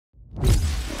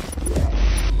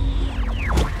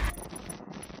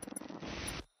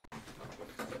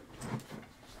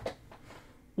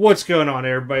What's going on,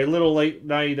 everybody? Little late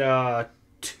night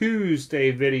Tuesday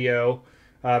video.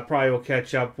 Probably will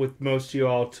catch up with most of you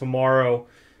all tomorrow.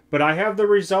 But I have the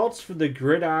results for the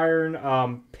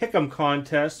GridIron Pick'em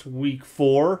contest week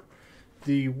 4.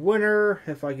 The winner,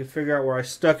 if I can figure out where I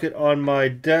stuck it on my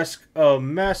desk, a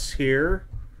mess here.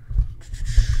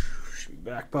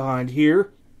 Back behind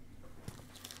here.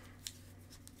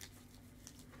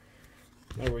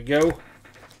 There we go.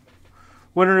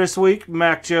 Winner this week,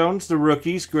 Mac Jones, the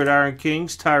rookies, GridIron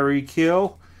Kings, Tyreek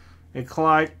Hill, and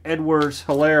Clyde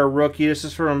Edwards-Helaire, rookie. This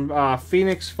is from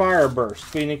Phoenix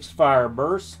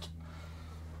Fireburst.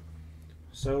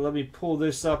 So let me pull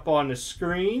this up on the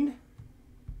screen.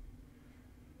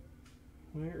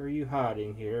 Where are you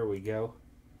hiding? Here we go.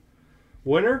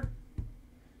 Winner,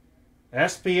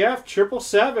 SPF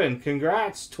 777.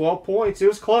 Congrats, 12 points. It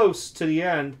was close to the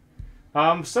end.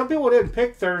 Some people didn't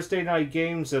pick Thursday night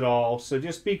games at all, so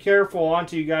just be careful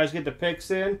until you guys get the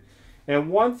picks in. And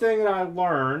one thing that I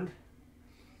learned,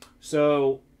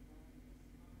 so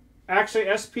actually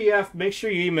SPF, make sure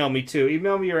you email me too.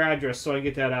 Email me your address so I can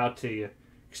get that out to you.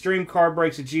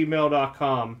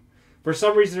 extremecardbreaks@gmail.com. For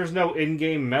some reason there's no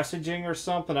in-game messaging or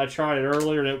something. I tried it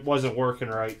earlier and it wasn't working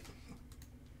right.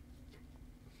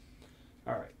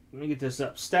 Alright, let me get this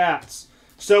up. Stats.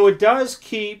 So it does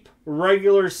keep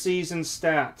regular season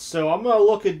stats. So I'm going to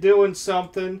look at doing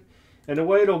something, and the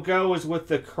way it'll go is with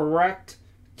the correct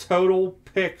total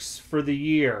picks for the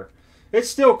year. It's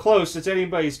still close. It's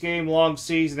anybody's game, long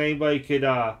season. Anybody could,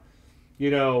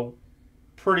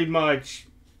 pretty much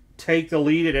take the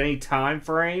lead at any time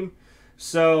frame.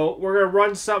 So we're going to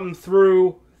run something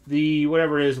through the,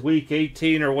 whatever it is, week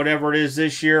 18 or whatever it is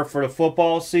this year for the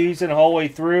football season, all the way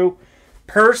through.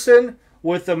 Person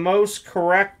with the most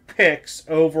correct picks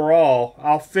overall,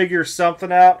 I'll figure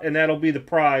something out, and that'll be the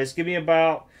prize. Give me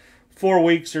about 4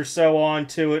 weeks or so on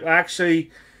to it.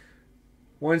 Actually,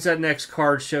 when's that next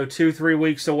card show? 2-3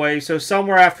 weeks away. So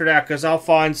somewhere after that, because I'll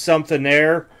find something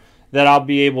there that I'll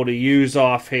be able to use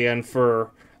offhand for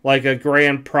like a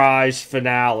grand prize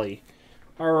finale.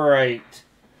 All right.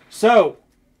 So,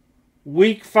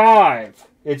 week 5.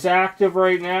 It's active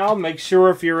right now. Make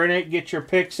sure if you're in it, get your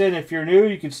picks in. If you're new,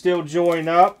 you can still join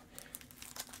up.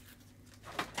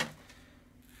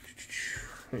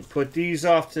 Let me put these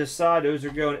off to the side. Those are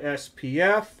going to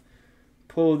SPF.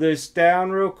 Pull this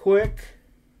down real quick.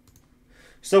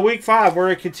 So week 5, we're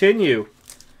going to continue.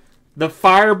 The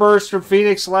Fireburst from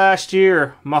Phoenix last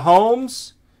year.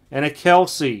 Mahomes and a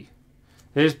Kelsey.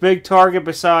 His big target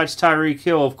besides Tyreek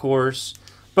Hill, of course.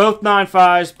 Both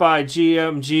 9.5s by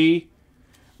GMG.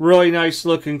 Really nice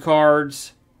looking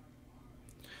cards.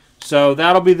 So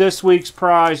that'll be this week's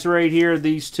prize right here.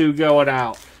 These two going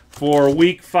out for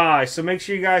week 5. So make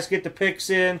sure you guys get the picks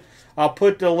in. I'll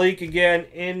put the link again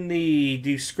in the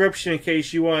description in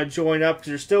case you want to join up. Because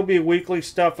there'll still be weekly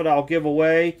stuff that I'll give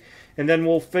away. And then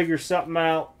we'll figure something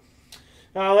out.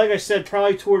 Like I said,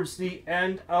 probably towards the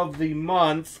end of the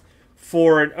month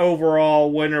for an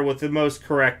overall winner with the most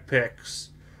correct picks.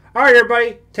 Alright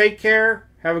everybody, take care.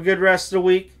 Have a good rest of the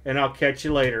week, and I'll catch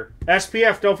you later.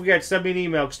 SPF, don't forget, send me an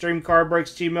email,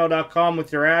 extremecardbreaks@gmail.com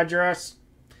with your address,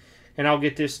 and I'll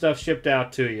get this stuff shipped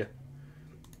out to you.